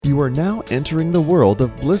You are now entering the world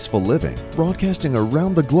of blissful living, broadcasting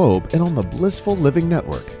around the globe and on the Blissful Living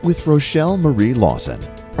Network with Rochelle Marie Lawson.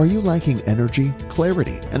 Are you lacking energy,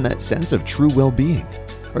 clarity, and that sense of true well-being?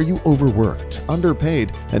 Are you overworked,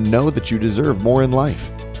 underpaid, and know that you deserve more in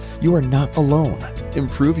life? You are not alone.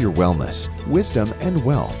 Improve your wellness, wisdom, and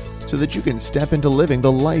wealth so that you can step into living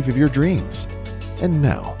the life of your dreams. And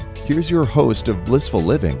now, here's your host of Blissful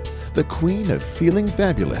Living, the queen of feeling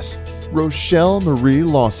fabulous, Rochelle Marie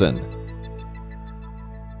Lawson.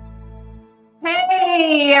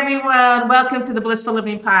 Hey everyone, welcome to the Blissful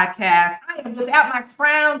Living Podcast. I am without my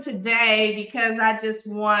crown today because I just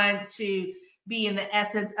want to be in the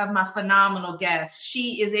essence of my phenomenal guest.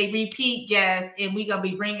 She is a repeat guest and we're going to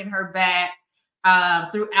be bringing her back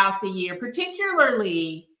throughout the year,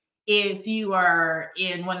 particularly if you are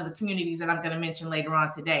in one of the communities that I'm going to mention later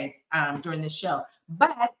on today during this show.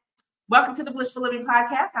 But welcome to the Blissful Living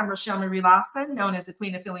Podcast. I'm Rochelle Marie Lawson, known as the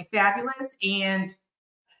Queen of Feeling Fabulous. And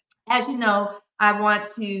as you know, I want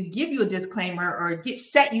to give you a disclaimer or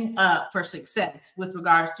set you up for success with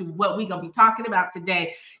regards to what we're going to be talking about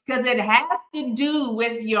today, because it has to do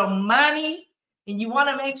with your money. And you want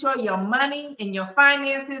to make sure your money and your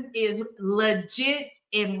finances is legit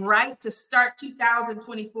and right to start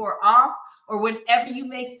 2024 off, or whenever you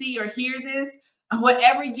may see or hear this.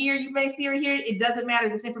 Whatever year you may see or hear, it doesn't matter.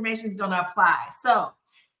 This information is going to apply. So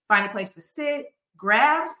find a place to sit,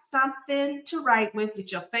 grab something to write with,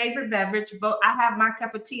 get your favorite beverage. But I have my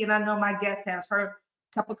cup of tea and I know my guest has her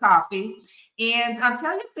cup of coffee. And tell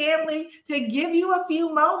your family to give you a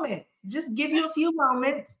few moments. Just give you a few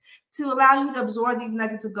moments to allow you to absorb these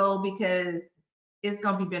nuggets of gold, because it's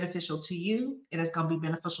going to be beneficial to you and it's going to be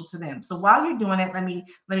beneficial to them. So while you're doing it, let me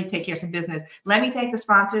take care of some business. Let me thank the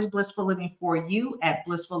sponsors, Blissful Living for You at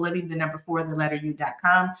Blissful Living, the number 4, the letter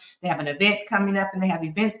U.com. They have an event coming up, and they have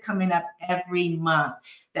events coming up every month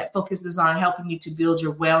that focuses on helping you to build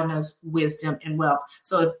your wellness, wisdom, and wealth.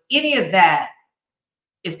 So if any of that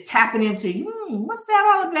is tapping into, what's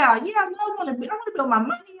that all about? Yeah, I want to build my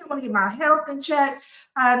money. I want to get my health in check.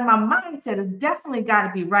 And my mindset has definitely got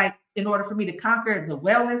to be right in order for me to conquer the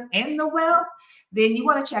wellness and the wealth. Then you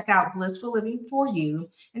want to check out Blissful Living for You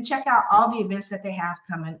and check out all the events that they have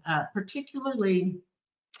coming up, particularly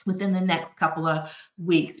within the next couple of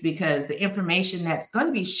weeks, because the information that's going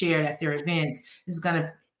to be shared at their events is going to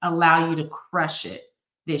allow you to crush it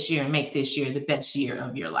this year and make this year the best year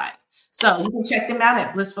of your life. So you can check them out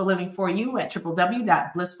at Blissful Living for You at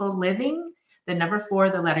www.blissfulliving, the number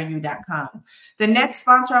 4, the letter U.com. The next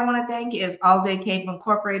sponsor I want to thank is All Day Cable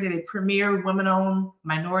Incorporated, a premier women-owned,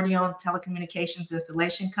 minority-owned telecommunications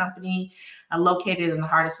installation company located in the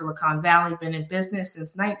heart of Silicon Valley. Been in business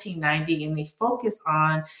since 1990, and they focus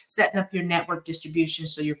on setting up your network distribution,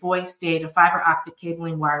 so your voice, data, fiber optic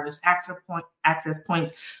cabling, wireless access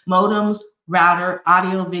points, modems, router,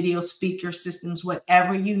 audio, video, speaker systems,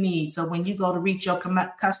 whatever you need. So when you go to reach your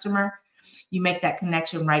customer, you make that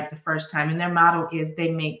connection right the first time. And their motto is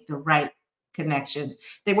they make the right connections.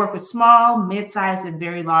 They work with small, mid-sized, and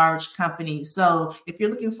very large companies. So if you're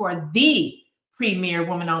looking for the premier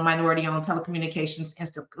woman-owned, minority-owned telecommunications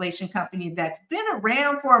installation company that's been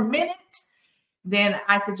around for a minute, then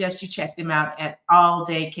I suggest you check them out at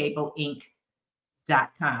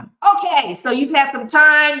alldaykableInc.com. Okay, so you've had some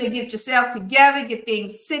time to get yourself together, get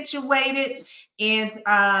things situated, and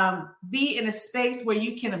be in a space where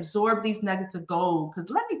you can absorb these nuggets of gold. Because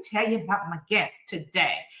let me tell you about my guest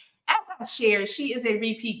today. As I shared, she is a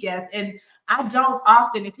repeat guest, and I don't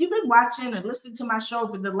often, if you've been watching or listening to my show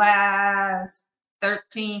for the last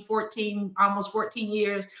 13, 14, almost 14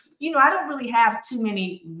 years, I don't really have too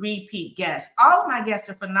many repeat guests. All of my guests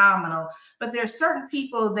are phenomenal, but there are certain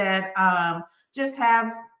people that just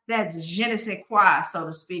have that je ne sais quoi, so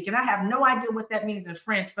to speak. And I have no idea what that means in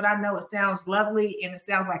French, but I know it sounds lovely and it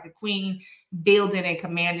sounds like a queen building and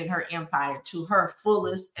commanding her empire to her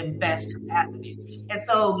fullest and best capacity. And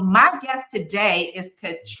so my guest today is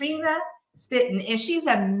Katrina Fitton, and she's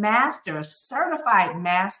a certified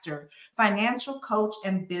master financial coach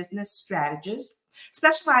and business strategist,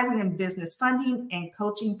 specializing in business funding and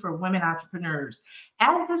coaching for women entrepreneurs.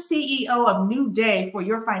 As the CEO of New Day for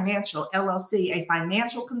Your Financial LLC, a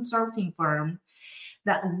financial consulting firm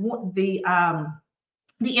that the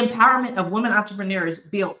empowerment of women entrepreneurs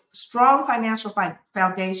build strong financial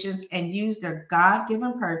foundations and use their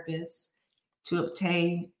God-given purpose to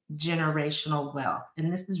obtain generational wealth.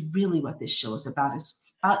 And this is really what this show is about.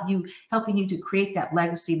 It's about you, helping you to create that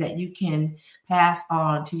legacy that you can pass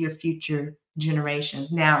on to your future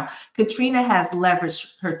generations. Now, Katrina has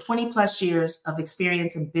leveraged her 20 plus years of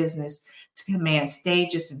experience in business to command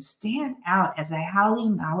stages and stand out as a highly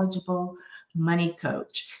knowledgeable money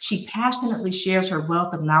coach. She passionately shares her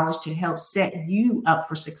wealth of knowledge to help set you up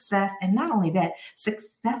for success. And not only that,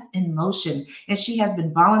 success in motion. And she has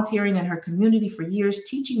been volunteering in her community for years,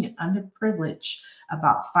 teaching the underprivileged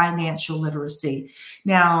about financial literacy.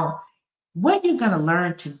 Now, what you're going to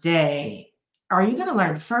learn today, are you going to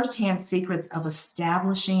learn firsthand secrets of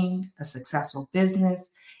establishing a successful business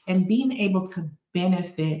and being able to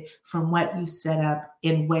benefit from what you set up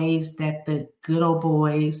in ways that the good old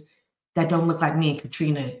boys that don't look like me and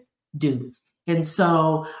Katrina do. And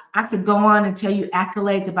so I could go on and tell you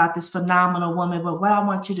accolades about this phenomenal woman, but what I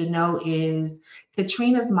want you to know is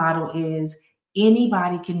Katrina's model is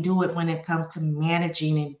anybody can do it when it comes to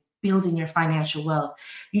managing and building your financial wealth.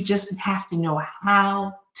 You just have to know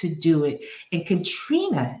how to do it. And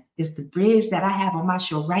Katrina is the bridge that I have on my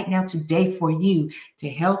show right now today for you to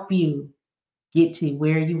help you get to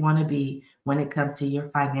where you want to be when it comes to your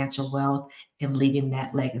financial wealth and leaving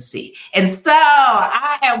that legacy. And so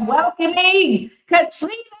I am welcoming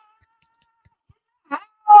Katrina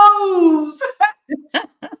House.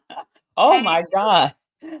 Oh my God.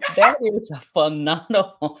 That is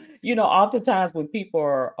phenomenal. Oftentimes when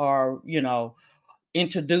people are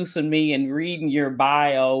introducing me and reading your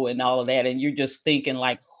bio and all of that, and you're just thinking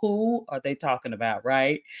like, who are they talking about,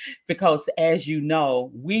 right? Because as you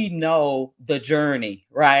know, we know the journey,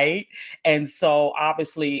 right? And so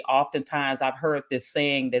obviously, oftentimes I've heard this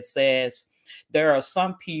saying that says, there are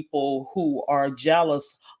some people who are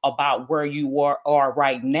jealous about where you are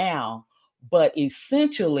right now. But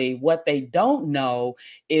essentially, what they don't know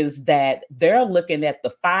is that they're looking at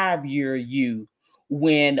the 5-year you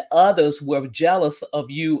when others were jealous of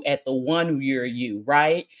you at the 1-year you,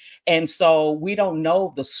 right? And so we don't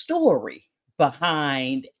know the story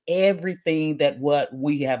behind everything that what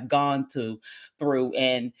we have gone through.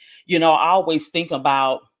 And, I always think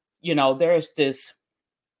about, there's this,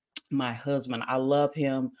 my husband, I love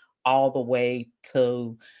him all the way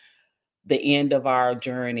to the end of our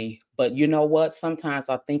journey. But you know what? Sometimes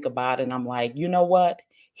I think about it and I'm like, you know what?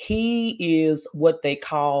 He is what they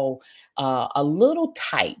call a little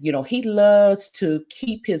tight. He loves to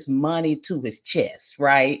keep his money to his chest,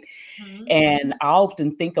 right? Mm-hmm. And I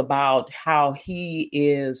often think about how he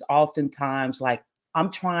is oftentimes like, I'm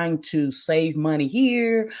trying to save money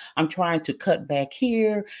here. I'm trying to cut back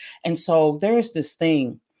here. And so there's this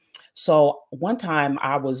thing. So one time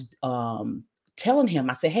I was telling him,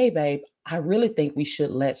 I said, hey, babe, I really think we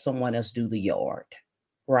should let someone else do the yard,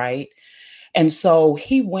 right? And so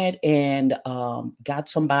he went and got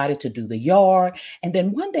somebody to do the yard. And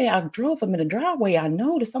then one day I drove him in the driveway. I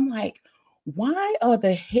noticed, I'm like, why are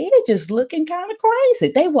the hedges looking kind of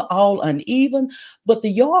crazy? They were all uneven, but the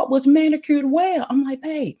yard was manicured well. I'm like,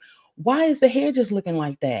 hey, why is the hedges looking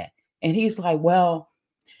like that? And he's like, well,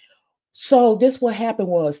 so this what happened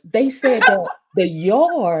was they said that the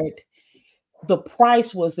yard, the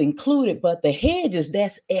price was included, but the hedges,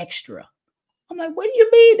 that's extra. I'm like, what do you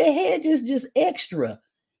mean the hedges just extra?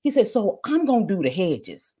 He said, so I'm going to do the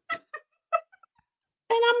hedges. And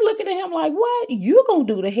I'm looking at him like, what? You going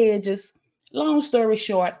to do the hedges? Long story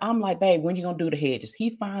short, I'm like, babe, when you going to do the hedges?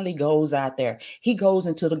 He finally goes out there. He goes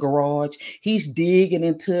into the garage. He's digging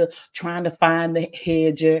into trying to find the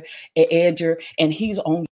edger, and he's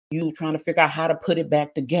on you trying to figure out how to put it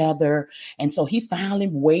back together. And so he finally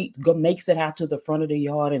makes it out to the front of the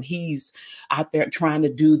yard, and he's out there trying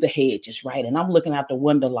to do the hedges, right? And I'm looking out the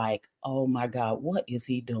window like, oh my God, what is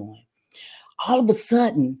he doing? All of a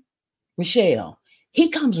sudden, Rochelle, he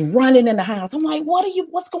comes running in the house. I'm like,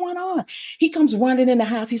 what's going on? He comes running in the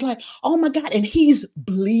house. He's like, oh my God. And he's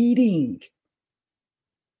bleeding.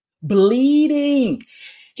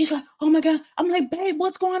 He's like, oh my God. I'm like, babe,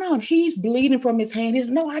 what's going on? He's bleeding from his hand. He's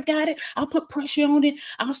no, I got it. I'll put pressure on it.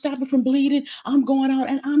 I'll stop it from bleeding. I'm going on.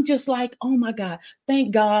 And I'm just like, oh my God,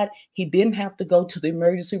 thank God he didn't have to go to the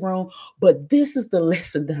emergency room. But this is the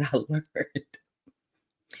lesson that I learned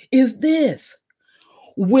is this.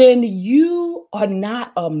 When you are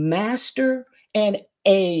not a master and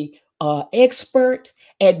a expert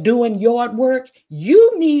at doing yard work,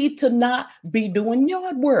 you need to not be doing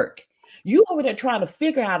yard work. You over there trying to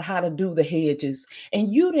figure out how to do the hedges,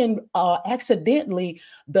 and you didn't accidentally,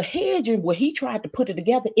 the hedging where he tried to put it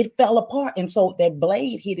together, it fell apart. And so that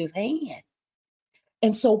blade hit his hand.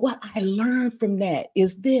 And so what I learned from that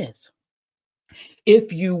is this.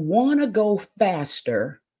 If you want to go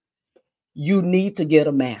faster, you need to get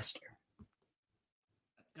a master.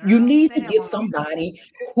 You need to get somebody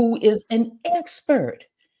who is an expert.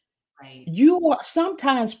 Right. You are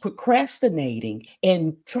sometimes procrastinating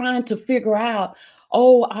and trying to figure out,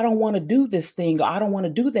 oh, I don't want to do this thing, or I don't want to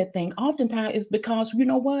do that thing. Oftentimes it's because, you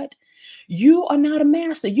know what? You are not a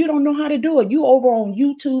master. You don't know how to do it. You over on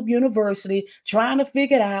YouTube University trying to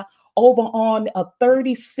figure it out, over on a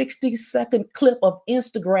 30, 60-second clip of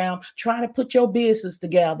Instagram trying to put your business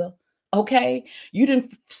together. Okay, you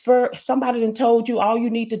didn't, somebody done told you all you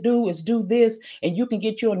need to do is do this and you can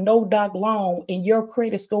get you a no-doc loan and your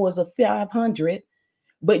credit score is a 500.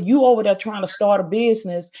 But you over there trying to start a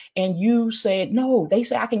business and you said, no, they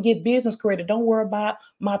say I can get business credit. Don't worry about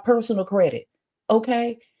my personal credit.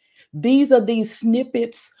 Okay, these are these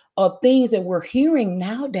snippets of things that we're hearing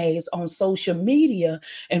nowadays on social media.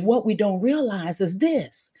 And what we don't realize is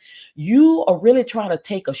this: you are really trying to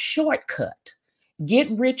take a shortcut,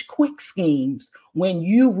 get rich quick schemes, when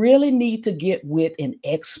you really need to get with an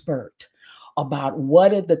expert about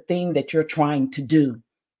what are the thing that you're trying to do.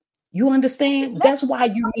 You understand? That's why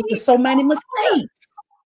you make so many mistakes.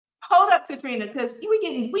 Hold up, Katrina, because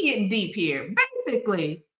we getting deep here.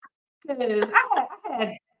 Basically, because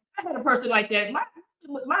I had a person like that.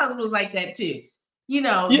 My husband was like that too.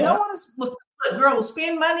 No one girl will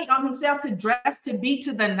spend money on himself to dress to be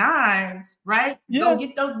to the nines, right? Go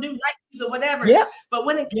get those new Nikes or whatever. But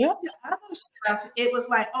when it came to other stuff, it was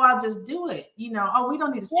like, oh, I'll just do it. Oh, we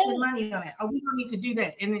don't need to spend money on that. Oh, we don't need to do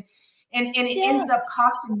that. And it ends up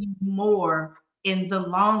costing you more in the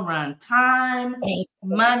long run. Time,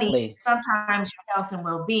 money, sometimes your health and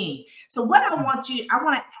well-being. So what I want to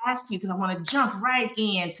ask you, because I want to jump right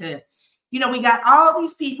into, we got all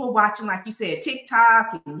these people watching, like you said,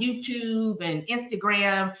 TikTok and YouTube and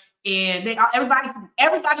Instagram, and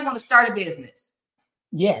everybody want to start a business.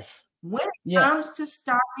 Yes. When it comes to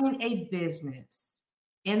starting a business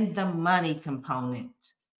in the money component,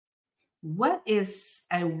 what is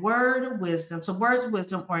a word of wisdom, so words of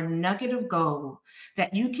wisdom or nugget of gold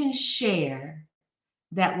that you can share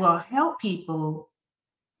that will help people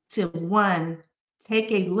to, one,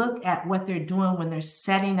 take a look at what they're doing when they're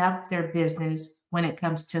setting up their business when it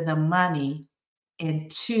comes to the money,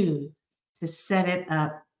 and two, to set it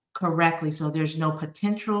up correctly so there's no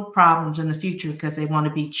potential problems in the future because they want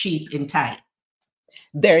to be cheap and tight?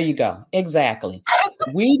 There you go. Exactly.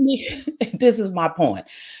 We need, this is my point.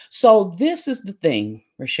 So this is the thing,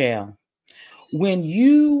 Rochelle. When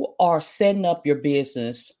you are setting up your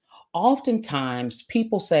business, oftentimes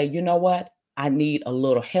people say, you know what? I need a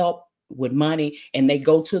little help with money, and they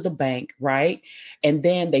go to the bank, right? And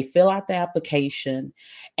then they fill out the application,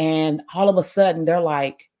 and all of a sudden they're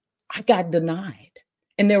like, I got denied.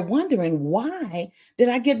 And they're wondering, why did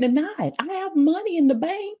I get denied? I have money in the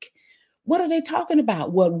bank. What are they talking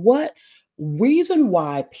about? What reason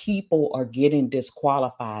why people are getting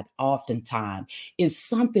disqualified oftentimes is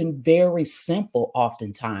something very simple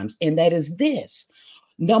oftentimes, and that is this.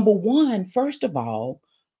 Number one, first of all,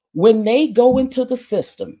 when they go into the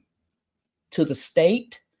system, to the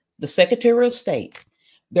state, the Secretary of State,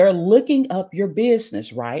 they're looking up your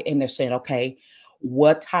business, right? And they're saying, okay,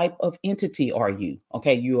 what type of entity are you?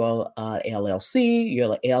 Okay, you're a LLC,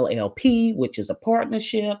 you're a LLP, which is a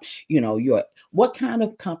partnership. What kind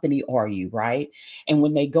of company are you, right? And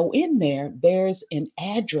when they go in there, there's an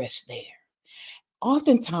address there.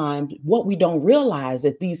 Oftentimes, what we don't realize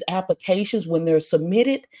that these applications, when they're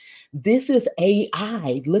submitted, this is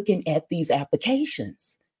AI looking at these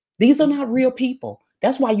applications. These are not real people.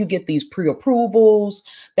 That's why you get these pre-approvals.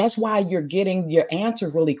 That's why you're getting your answer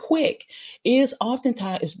really quick. Is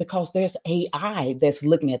oftentimes it's because there's AI that's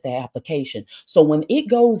looking at the application. So when it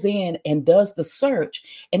goes in and does the search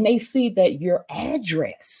and they see that your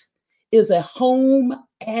address is a home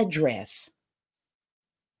address,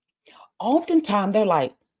 oftentimes they're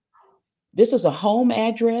like, this is a home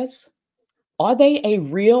address. Are they a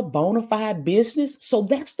real bona fide business? So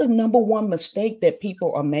that's the number one mistake that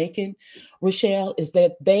people are making, Rochelle, is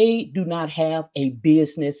that they do not have a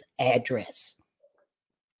business address.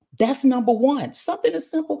 That's number one, something as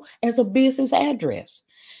simple as a business address.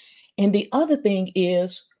 And the other thing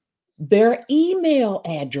is their email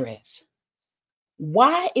address.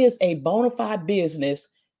 Why is a bona fide business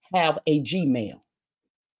have a Gmail?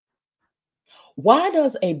 Why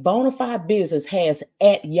does a bona fide business has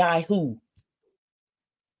at Yahoo,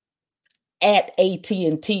 at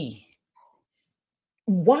AT&T?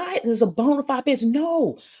 Why is a bona fide business?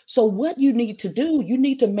 No. So what you need to do, you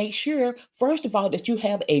need to make sure, first of all, that you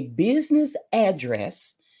have a business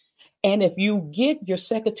address. And if you get your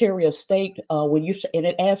Secretary of State, and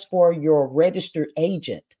it asks for your registered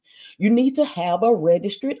agent, you need to have a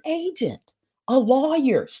registered agent, a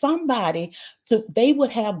lawyer, somebody they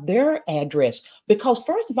would have their address, because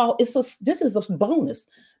first of all, this is a bonus.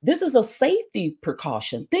 This is a safety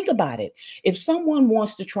precaution. Think about it. If someone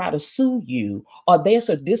wants to try to sue you, or there's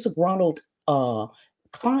a disgruntled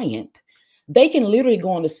client, They can literally go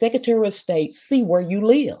on the Secretary of State, see where you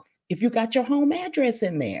live. If you got your home address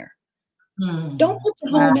in there, don't put the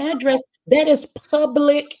home address. That is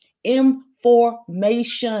public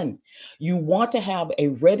information. You want to have a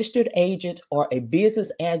registered agent or a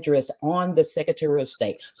business address on the Secretary of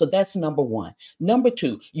State. So that's number one. Number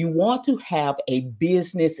two, you want to have a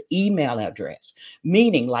business email address,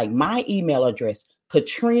 meaning like my email address,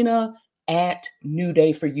 Katrina at New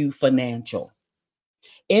Day for You Financial.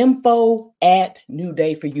 Info at New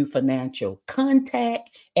Day for You Financial. Contact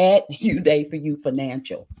at New Day for You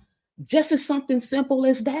Financial. Just as something simple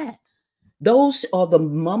as that. Those are the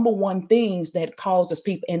number one things that causes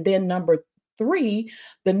people. And then number three,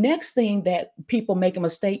 the next thing that people make a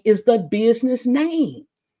mistake is the business name.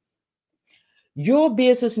 Your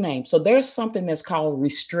business name. So there's something that's called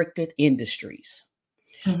restricted industries.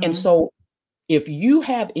 Mm-hmm. And so if you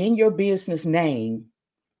have in your business name,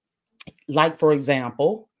 like for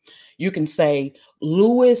example, you can say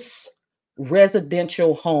Lewis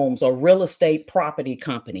Residential Homes or Real Estate Property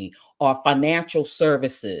Company or Financial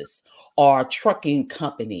Services or Trucking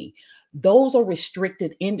Company. Those are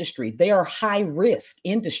restricted industry. They are high risk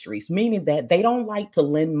industries, meaning that they don't like to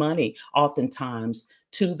lend money oftentimes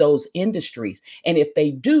to those industries. And if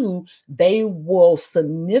they do, they will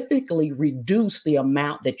significantly reduce the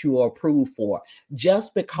amount that you are approved for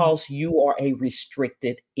just because you are a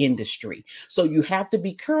restricted industry. So you have to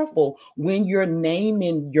be careful when you're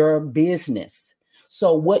naming your business.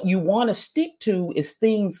 So what you want to stick to is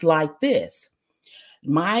things like this.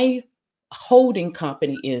 My holding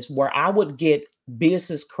company is where I would get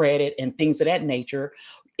business credit and things of that nature.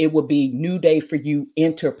 It would be New Day for You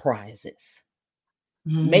Enterprises.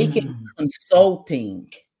 Make it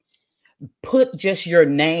consulting. Put just your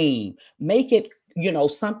name. Make it,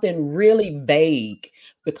 something really vague,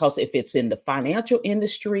 because if it's in the financial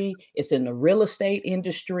industry, it's in the real estate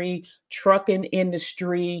industry, trucking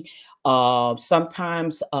industry,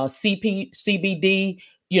 sometimes CBD,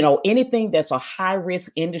 anything that's a high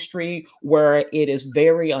risk industry where it is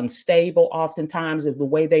very unstable, oftentimes is the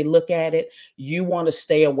way they look at it, you want to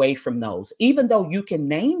stay away from those, even though you can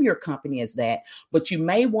name your company as that, but you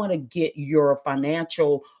may want to get your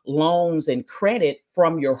financial loans and credit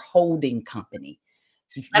from your holding company.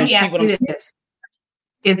 Let me ask you this.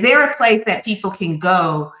 Is there a place that people can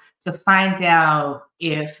go to find out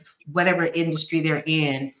if whatever industry they're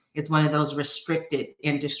in, it's one of those restricted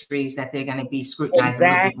industries that they're going to be scrutinized?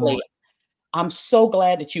 Exactly. I'm so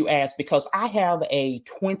glad that you asked, because I have a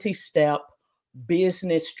 20-step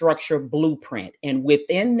business structure blueprint. And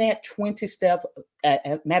within that 20-step,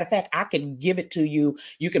 matter of fact, I can give it to you.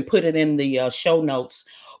 You can put it in the show notes,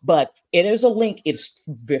 but it is a link. It's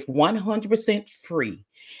 100% free.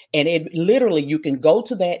 And it literally, you can go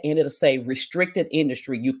to that and it'll say restricted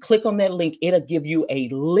industry. You click on that link, it'll give you a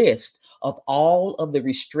list of all of the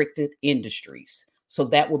restricted industries. So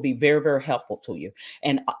that will be very, very helpful to you.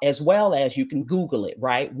 And as well as you can Google it,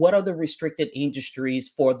 right? What are the restricted industries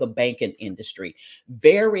for the banking industry?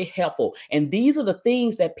 Very helpful. And these are the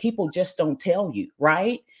things that people just don't tell you,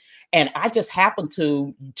 right? And I just happened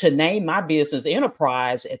to name my business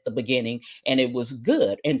Enterprise at the beginning, and it was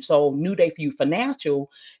good. And so New Day for You Financial,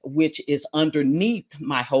 which is underneath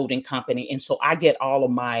my holding company. And so I get all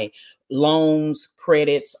of my loans,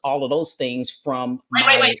 credits, all of those things from my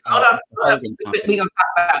holding company. We're going to talk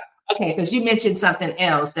about, okay, because you mentioned something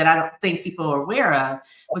else that I don't think people are aware of,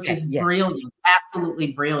 which is brilliant,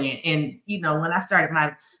 absolutely brilliant. And, when I started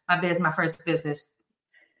my first business,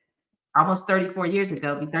 almost 34 years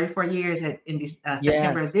ago, be 34 years in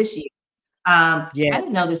September of this year. I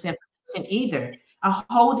didn't know this information either. A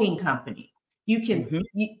holding company. You can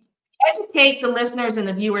educate the listeners and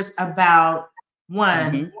the viewers about,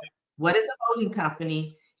 one, what is a holding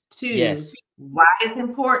company? Two, why it's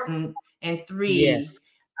important. And three,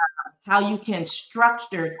 how you can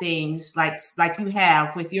structure things like you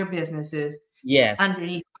have with your businesses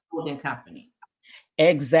underneath the holding company.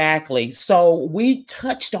 Exactly. So we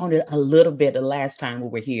touched on it a little bit the last time we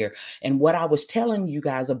were here. And what I was telling you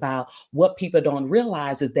guys about what people don't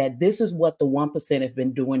realize is that this is what the 1% have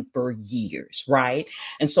been doing for years, right?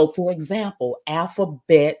 And so, for example,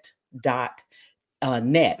 Alphabet.net.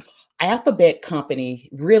 Alphabet company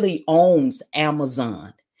really owns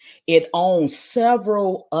Amazon. It owns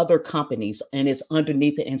several other companies and it's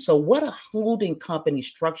underneath it. And so what a holding company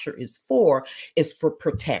structure is for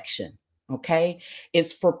protection. Okay,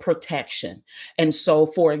 it's for protection. And so,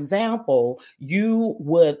 for example, you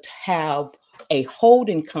would have a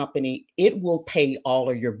holding company. It will pay all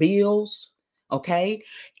of your bills. Okay,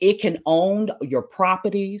 it can own your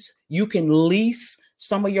properties. You can lease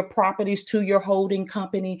some of your properties to your holding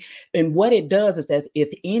company. And what it does is that if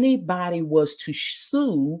anybody was to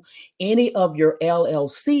sue any of your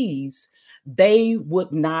LLCs, they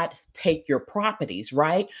would not take your properties,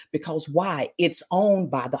 right? Because why? It's owned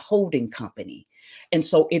by the holding company. And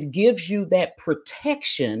so it gives you that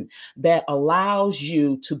protection that allows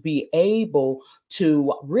you to be able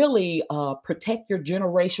to really protect your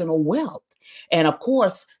generational wealth. And of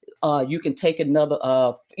course, you can take another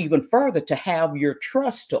even further to have your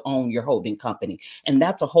trust to own your holding company. And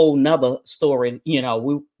that's a whole nother story. You know,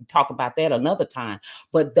 we talk about that another time.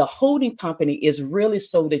 But the holding company is really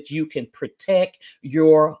so that you can protect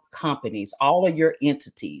your companies, all of your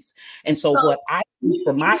entities. And so what I do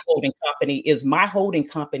for my holding company is my holding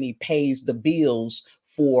company pays the bills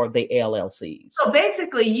for the LLCs. So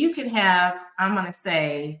basically you can have, I'm going to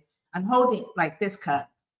say, I'm holding like this cup.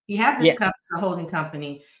 You have this cup, it's a holding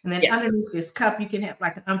company, and then underneath this cup, you can have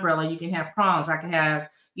like an umbrella. You can have prongs. I can have,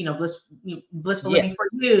 Blissful Living for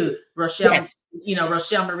You, Rochelle,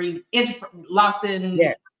 Rochelle Marie Lawson,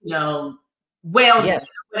 wellness,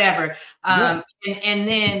 whatever. And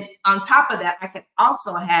then on top of that, I can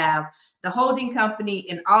also have the holding company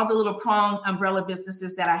and all the little prong umbrella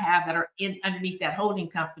businesses that I have that are underneath that holding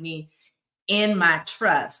company in my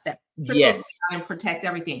trust that and protect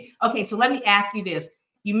everything. Okay, so let me ask you this.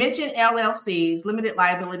 You mentioned LLCs, limited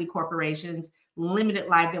liability corporations, limited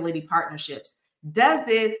liability partnerships. Does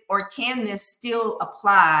this or can this still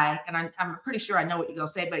apply? And I'm pretty sure I know what you're going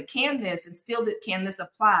to say, but can this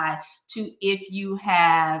apply to if you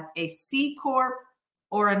have a C Corp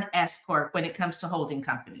or an S Corp when it comes to holding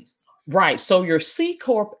companies? Right. So your C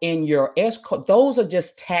Corp and your S Corp, those are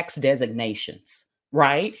just tax designations.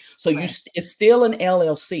 Right. So it's still an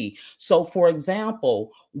LLC. So, for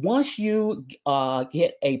example, once you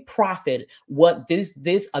get a profit, what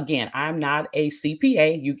this again, I'm not a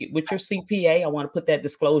CPA. You get with your CPA. I want to put that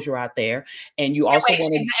disclosure out there. And you also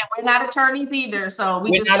want to. We're not attorneys either. So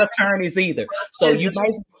we're not attorneys either. So you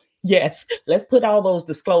might. Yes, let's put all those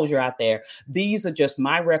disclosure out there. These are just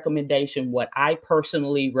my recommendation, what I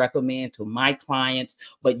personally recommend to my clients,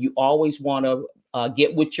 but you always want to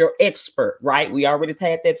get with your expert, right? We already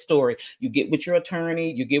had that story. You get with your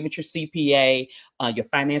attorney, you get with your CPA, your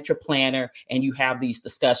financial planner, and you have these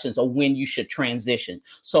discussions on when you should transition.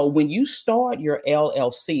 So when you start your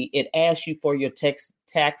LLC, it asks you for your tax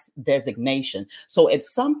designation. So at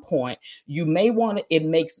some point, you may want to, it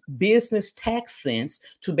makes business tax sense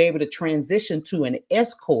to be able to transition to an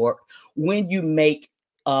S Corp when you make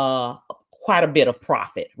quite a bit of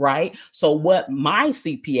profit, right? So what my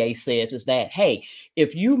CPA says is that, hey,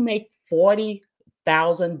 if you make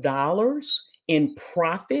 $40,000 in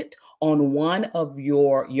profit on one of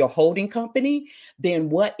your holding company, then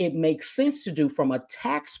what it makes sense to do from a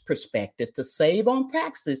tax perspective to save on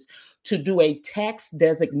taxes, to do a tax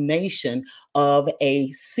designation of a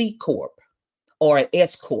C Corp or an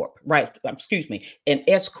S Corp, right? Excuse me, an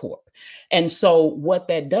S Corp. And so what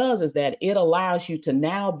that does is that it allows you to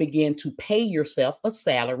now begin to pay yourself a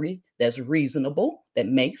salary that's reasonable, that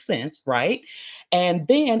makes sense, right? And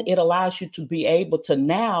then it allows you to be able to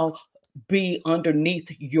now be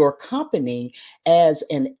underneath your company as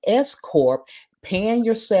an S Corp, paying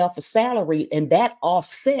yourself a salary, and that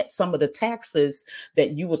offsets some of the taxes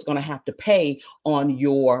that you was going to have to pay on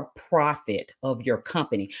your profit of your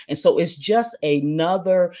company. And so it's just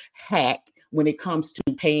another hack when it comes to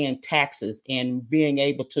paying taxes and being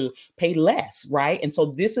able to pay less, right? And so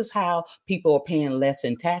this is how people are paying less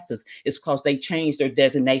in taxes, is because they changed their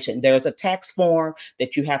designation. There's a tax form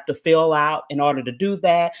that you have to fill out in order to do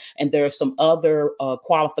that. And there are some other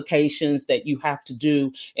qualifications that you have to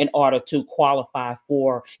do in order to qualify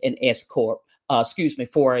for an S Corp.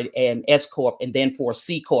 For an S Corp, and then for a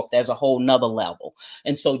C Corp, there's a whole nother level.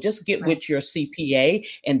 And so just get with your CPA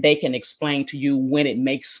and they can explain to you when it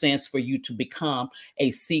makes sense for you to become a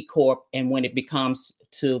C Corp and when it becomes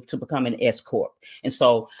to become an S Corp. And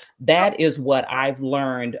so that is what I've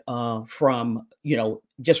learned from,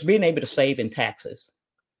 just being able to save in taxes.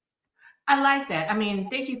 I like that. I mean,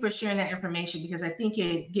 thank you for sharing that information, because I think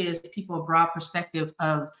it gives people a broad perspective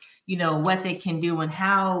of, what they can do and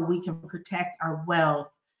how we can protect our wealth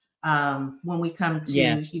when we come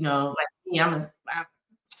to, like me, I'm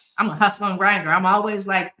a hustler and grinder. I'm always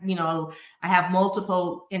like, I have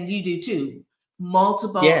multiple, and you do too,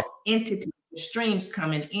 multiple entities, streams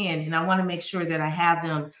coming in, and I want to make sure that I have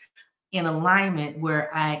them in alignment where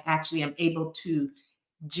I actually am able to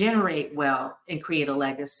generate wealth and create a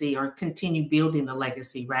legacy or continue building the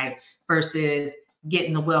legacy, right? Versus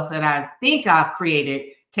getting the wealth that I think I've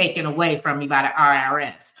created taken away from me by the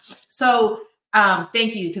IRS. So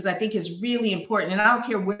Thank you, because I think it's really important. And I don't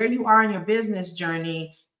care where you are in your business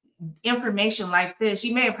journey, information like this,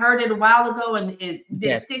 you may have heard it a while ago and it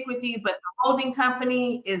didn't stick with you, but the holding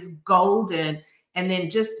company is golden. And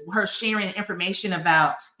then just her sharing information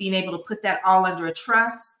about being able to put that all under a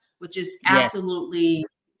trust, which is absolutely,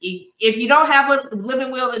 if you don't have a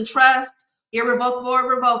living will and trust, irrevocable or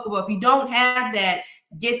revocable, if you don't have that,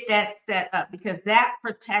 get that set up, because that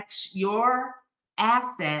protects your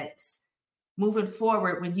assets moving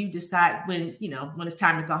forward when you decide, when it's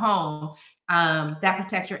time to go home. That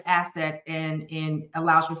protects your asset and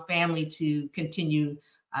allows your family to continue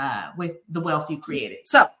with the wealth you created.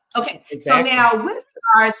 So, okay. Exactly. So now with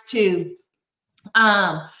regards to,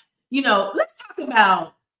 let's talk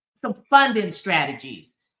about some funding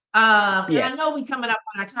strategies. And I know we're coming up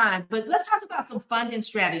on our time, but let's talk about some funding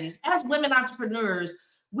strategies. As women entrepreneurs,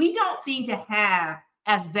 we don't seem to have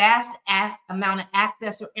as vast amount of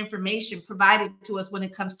access or information provided to us when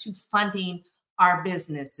it comes to funding our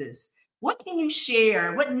businesses. What can you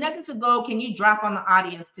share? What nuggets of gold can you drop on the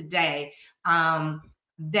audience today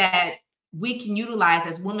that we can utilize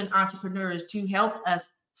as women entrepreneurs to help us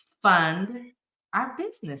fund our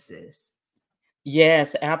businesses?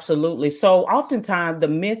 Yes, absolutely. So oftentimes the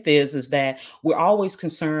myth is that we're always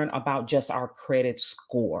concerned about just our credit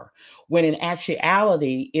score, when in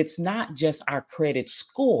actuality, it's not just our credit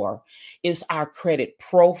score, it's our credit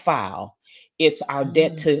profile. It's our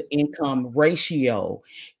debt to income ratio.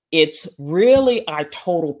 It's really our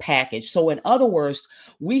total package. So in other words,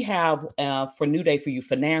 we have for New Day for You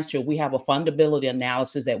Financial, we have a fundability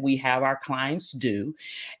analysis that we have our clients do.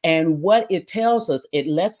 And what it tells us, it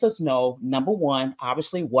lets us know, number one,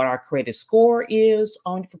 obviously what our credit score is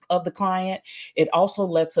of the client. It also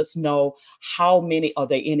lets us know how many, are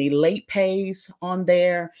there any late pays on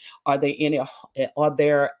there? Are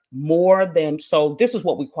there more than, so this is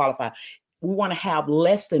what we qualify. We want to have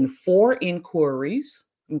less than 4 inquiries.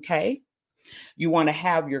 Okay. You want to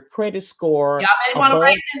have your credit score. Y'all may want to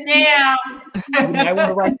write this down. You might want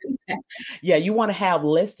to write this down. Yeah. You want to have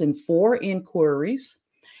less than 4 inquiries.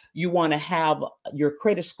 You want to have your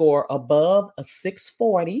credit score above a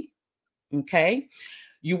 640. Okay.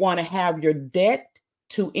 You want to have your debt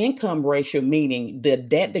to income ratio, meaning the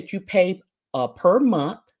debt that you pay per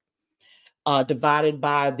month, divided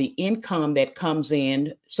by the income that comes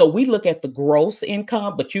in. So we look at the gross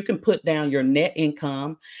income, but you can put down your net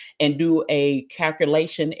income and do a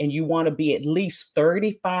calculation, and you want to be at least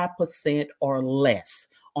 35% or less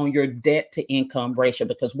on your debt to income ratio,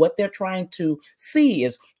 because what they're trying to see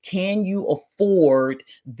is, can you afford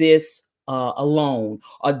this a loan,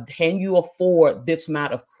 or can you afford this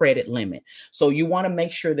amount of credit limit? So you want to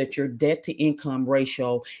make sure that your debt to income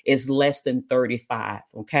ratio is less than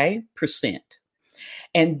 35%.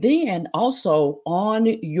 And then also on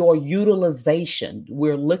your utilization,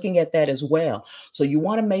 we're looking at that as well. So you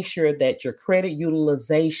want to make sure that your credit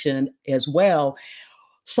utilization as well.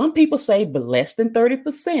 Some people say but less than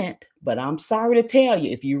 30%, but I'm sorry to tell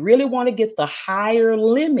you, if you really want to get the higher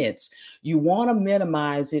limits, you want to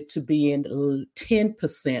minimize it to be in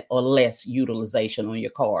 10% or less utilization on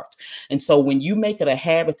your cards. And so when you make it a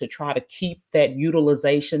habit to try to keep that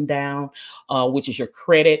utilization down, which is your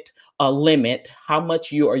credit limit, how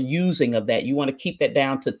much you are using of that, you want to keep that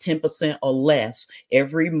down to 10% or less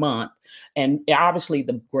every month. And obviously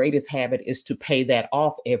the greatest habit is to pay that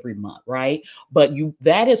off every month, right? But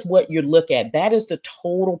that is what you look at. That is the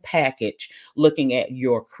total package, looking at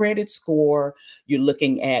your credit score. You're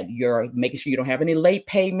looking at making sure you don't have any late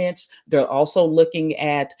payments. They're also looking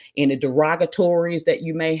at any derogatories that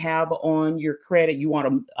you may have on your credit. You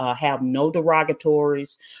want to have no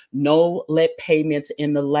derogatories, no late payments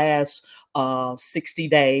in the last 60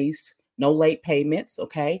 days, no late payments.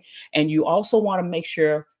 Okay. And you also want to make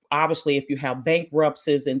sure, obviously, if you have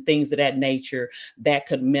bankruptcies and things of that nature, that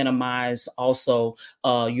could minimize also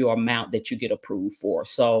your amount that you get approved for.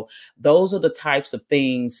 So those are the types of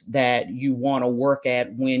things that you want to work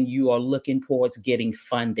at when you are looking towards getting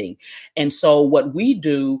funding. And so what we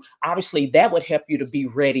do, obviously, that would help you to be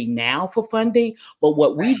ready now for funding. But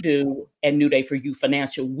what we do at New Day for You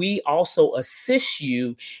Financial, we also assist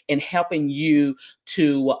you in helping you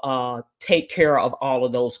to take care of all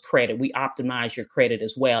of those credit. We optimize your credit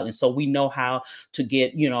as well. And so we know how to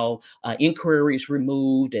get, inquiries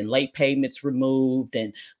removed and late payments removed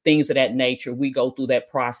and things of that nature. We go through that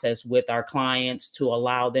process with our clients to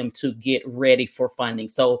allow them to get ready for funding.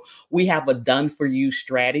 So we have a done for you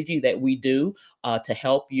strategy that we do to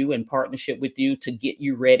help you in partnership with you to get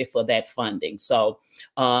you ready for that funding. So,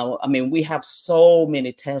 we have so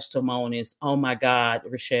many testimonies, oh my God,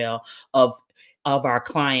 Rochelle, of of our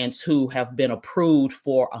clients who have been approved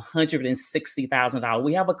for $160,000.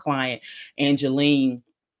 We have a client, Angeline,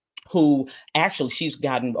 who actually she's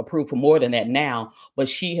gotten approved for more than that now, but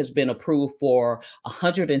she has been approved for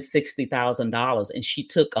 $160,000, and she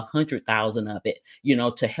took $100,000 of it,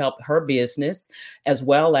 to help her business, as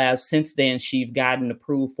well as since then she's gotten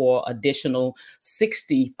approved for additional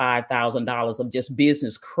 $65,000 of just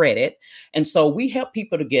business credit. And so we help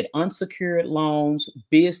people to get unsecured loans,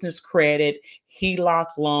 business credit, HELOC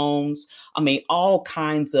loans. All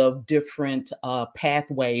kinds of different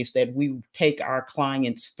pathways that we take our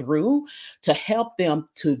clients through to help them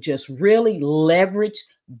to just really leverage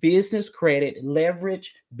business credit,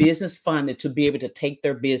 leverage business funding to be able to take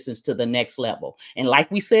their business to the next level. And like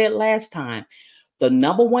we said last time, the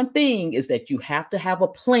number one thing is that you have to have a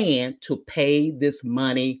plan to pay this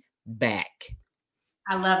money back.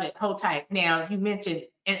 I love it. Hold tight. Now, you mentioned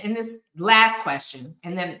in this last question,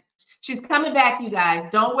 and then she's coming back, you guys.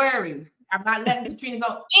 Don't worry. I'm not letting Katrina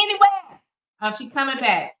go anywhere. She's coming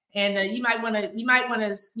back, and you might want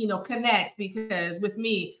to, connect, because with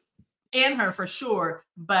me and her for sure.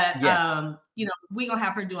 But yes. We're gonna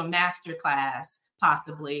have her do a master class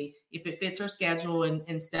possibly if it fits her schedule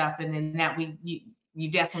and stuff, and then that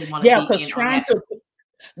you definitely want to. Yeah, because trying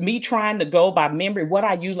to go by memory,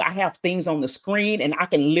 I have things on the screen, and I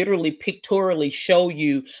can literally pictorially show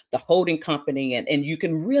you the holding company, and you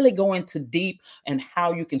can really go into deep and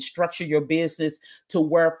how you can structure your business to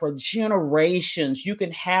where for generations you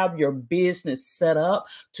can have your business set up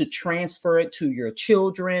to transfer it to your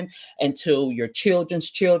children and to your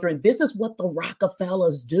children's children. This is what the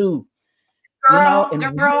Rockefellers do. Girl.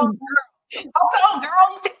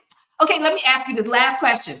 Okay, let me ask you this last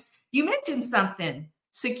question. You mentioned something.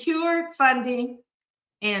 Secured funding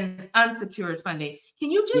and unsecured funding.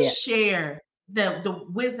 Can you just share the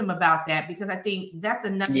wisdom about that? Because I think that's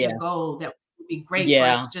another goal that would be great for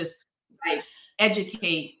us to just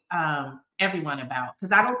educate everyone about.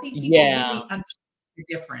 Because I don't think people really understand the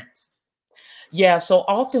difference. Yeah, so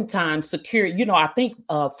oftentimes secured, I think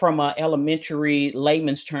from an elementary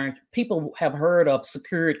layman's term, people have heard of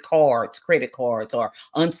secured cards, credit cards, or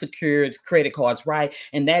unsecured credit cards, right?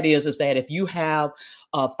 And that is that if you have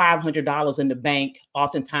 $500 in the bank,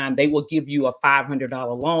 oftentimes they will give you a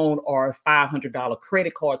 $500 loan or a $500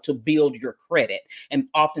 credit card to build your credit. And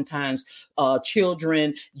oftentimes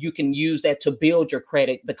children, you can use that to build your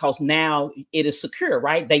credit because now it is secure,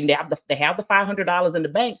 right? They have the $500 in the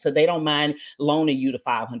bank, so they don't mind loaning you the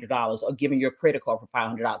 $500 or giving your credit card for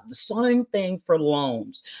 $500. The same thing for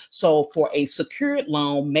loans. So for a secured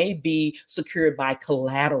loan may be secured by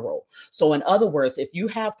collateral. So in other words, if you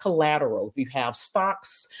have collateral, if you have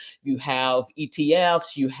stocks, you have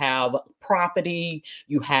ETFs, you have property,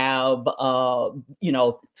 you have,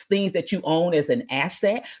 things that you own as an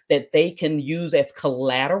asset that they can use as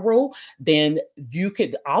collateral, then you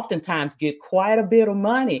could oftentimes get quite a bit of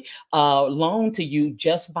money loaned to you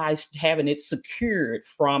just by having it secured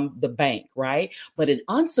from the bank, right? But an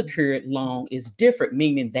unsecured loan is different,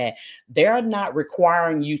 meaning that they're not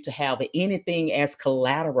requiring you to have anything as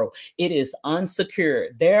collateral. It is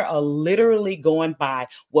unsecured. They're literally going by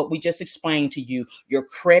what we just explained to you, your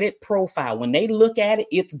credit profile. When they look at it,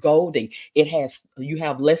 it's golden. You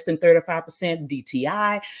have less than 35%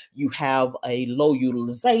 DTI, you have a low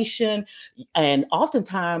utilization, and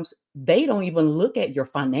oftentimes they don't even look at your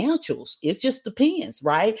financials. It just depends,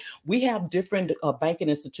 right? We have different banking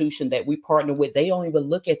institutions that we partner with. They don't even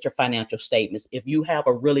look at your financial statements if you have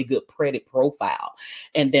a really good credit profile.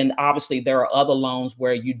 And then obviously there are other loans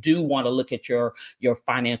where you do want to look at your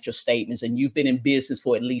financial statements and you've been in business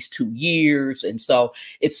for at least 2 years. And so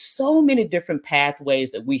it's so many different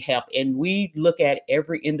pathways that we help. And we look at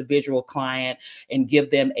every individual client and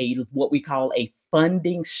give them what we call a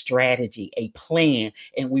funding strategy, a plan,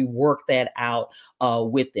 and we work that out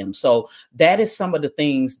with them. So that is some of the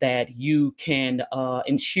things that you can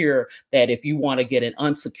ensure that if you want to get an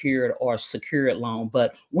unsecured or secured loan,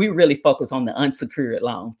 but we really focus on the unsecured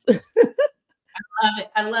loans.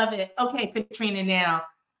 I love it. Okay, Katrina, now,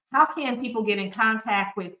 how can people get in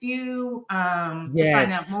contact with you to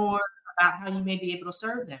find out more about how you may be able to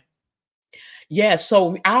serve them? Yeah,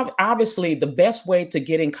 so obviously the best way to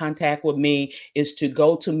get in contact with me is to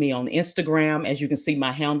go to me on Instagram. As you can see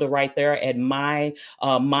my handle right there at my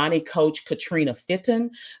Money Coach Katrina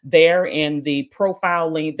Fitton. There in the profile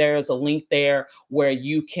link, there's a link there where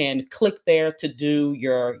you can click there to do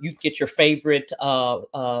you get your favorite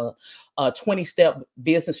 20-step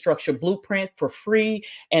business structure blueprint for free.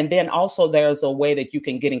 And then also there's a way that you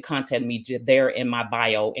can get in contact with me there in my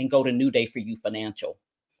bio and go to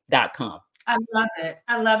newdayforyoufinancial.com. I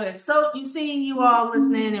love it. So you see you all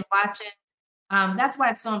listening and watching. That's why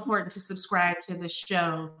it's so important to subscribe to the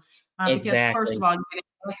show. Because first of all, you get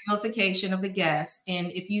a notification of the guests.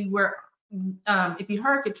 And if you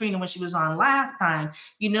heard Katrina when she was on last time,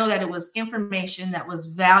 you know that it was information that was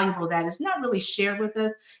valuable that is not really shared with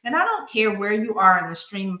us. And I don't care where you are in the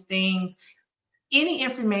stream of things, any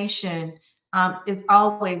information is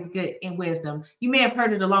always good in wisdom. You may have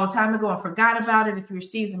heard it a long time ago and forgot about it if you're a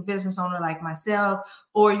seasoned business owner like myself,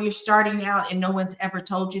 or you're starting out and no one's ever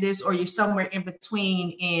told you this, or you're somewhere in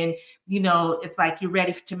between and, it's like you're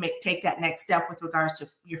ready to take that next step with regards to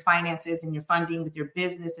your finances and your funding with your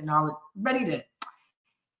business and all, ready to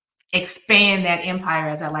expand that empire,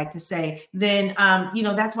 as I like to say, then,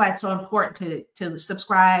 that's why it's so important to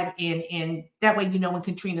subscribe. And that way, when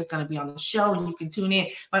Katrina's going to be on the show and you can tune in,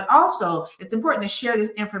 but also it's important to share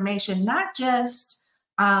this information, not just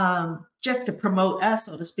to promote us,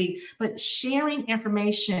 so to speak, but sharing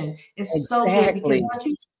information is so good, because what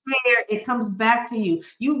you share, it comes back to you.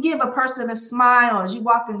 You give a person a smile as you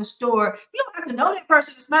walk in the store. You don't have to know that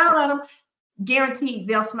person to smile at them. Guaranteed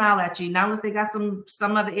they'll smile at you, not unless they got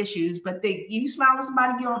some other issues, but you smile at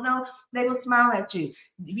somebody you don't know, they will smile at you.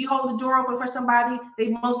 If you hold the door open for somebody, they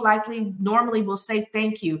most likely normally will say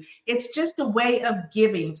thank you. It's just a way of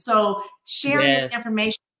giving. So sharing this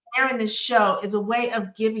information, sharing this show is a way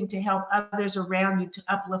of giving to help others around you to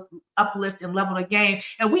uplift and level the game.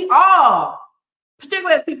 And we all,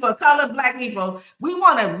 particularly as people of color, Black people, we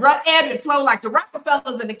want to ebb and flow like the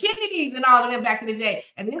Rockefellers and the Kennedys and all of them back in the day.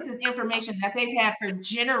 And this is information that they've had for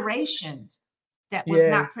generations that was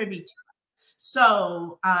not privy to.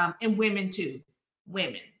 So, and women too,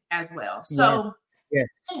 women as well. So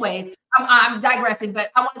anyways, I'm digressing,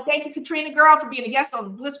 but I want to thank you, Katrina, girl, for being a guest on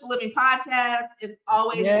the Blissful Living podcast. It's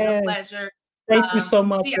always a pleasure. Thank you so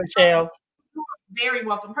much, Rochelle. Very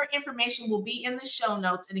welcome. Her information will be in the show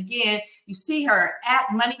notes. And again, you see her at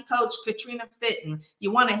Money Coach Katrina Fitton.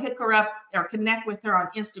 You want to hook her up or connect with her on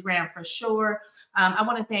Instagram for sure. I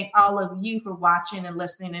want to thank all of you for watching and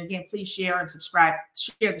listening. And again, please share and subscribe.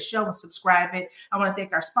 Share the show and subscribe it. I want to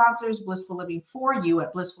thank our sponsors, Blissful Living For You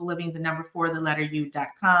at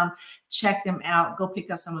blissfulliving4u.com. Check them out. Go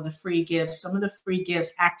pick up some of the free gifts. Some of the free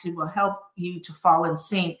gifts actually will help you to fall in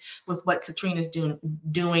sync with what Katrina's doing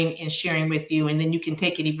and sharing with you. And then you can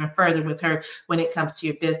take it even further with her when it comes to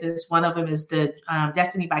your business. One of them is the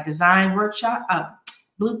Destiny by Design workshop,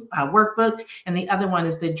 workbook, and the other one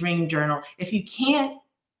is the Dream Journal. If you can't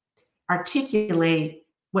articulate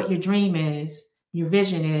what your dream is, your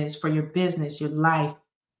vision is for your business, your life,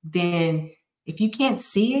 then if you can't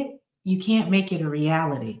see it, you can't make it a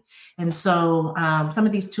reality. And so some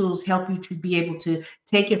of these tools help you to be able to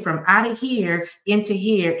take it from out of here into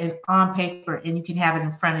here and on paper, and you can have it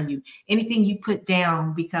in front of you. Anything you put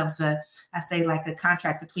down becomes like a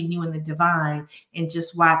contract between you and the divine, and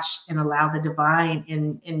just watch and allow the divine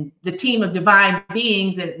and the team of divine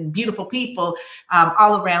beings and beautiful people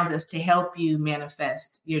all around us to help you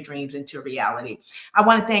manifest your dreams into reality. I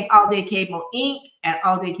want to thank All Day Cable Inc. at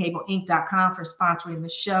alldaycableinc.com for sponsoring the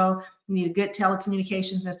show. You need a good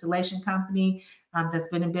telecommunications installation company that's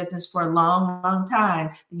been in business for a long, long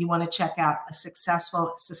time. You want to check out a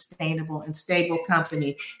successful, sustainable, and stable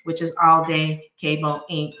company, which is All Day Cable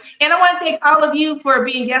Inc. And I want to thank all of you for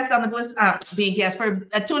being guests on the for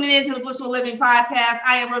tuning into the Blissful Living podcast.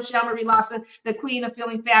 I am Rochelle Marie Lawson, the queen of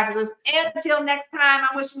feeling fabulous. And until next time,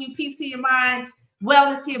 I'm wishing you peace to your mind,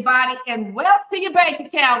 wellness to your body, and wealth to your bank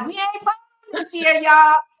account. We ain't this year,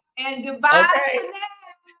 y'all. And goodbye for now.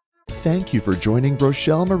 Thank you for joining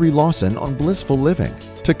Rochelle Marie Lawson on Blissful Living.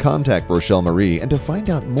 To contact Rochelle Marie and to find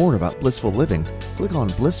out more about Blissful Living, click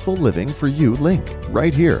on Blissful Living For You link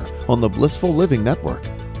right here on the Blissful Living Network.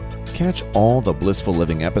 Catch all the Blissful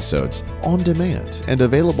Living episodes on demand and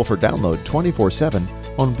available for download 24/7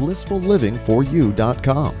 on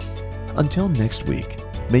blissfulliving4u.com. Until next week,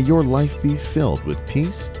 may your life be filled with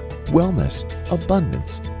peace, wellness,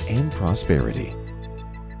 abundance, and prosperity.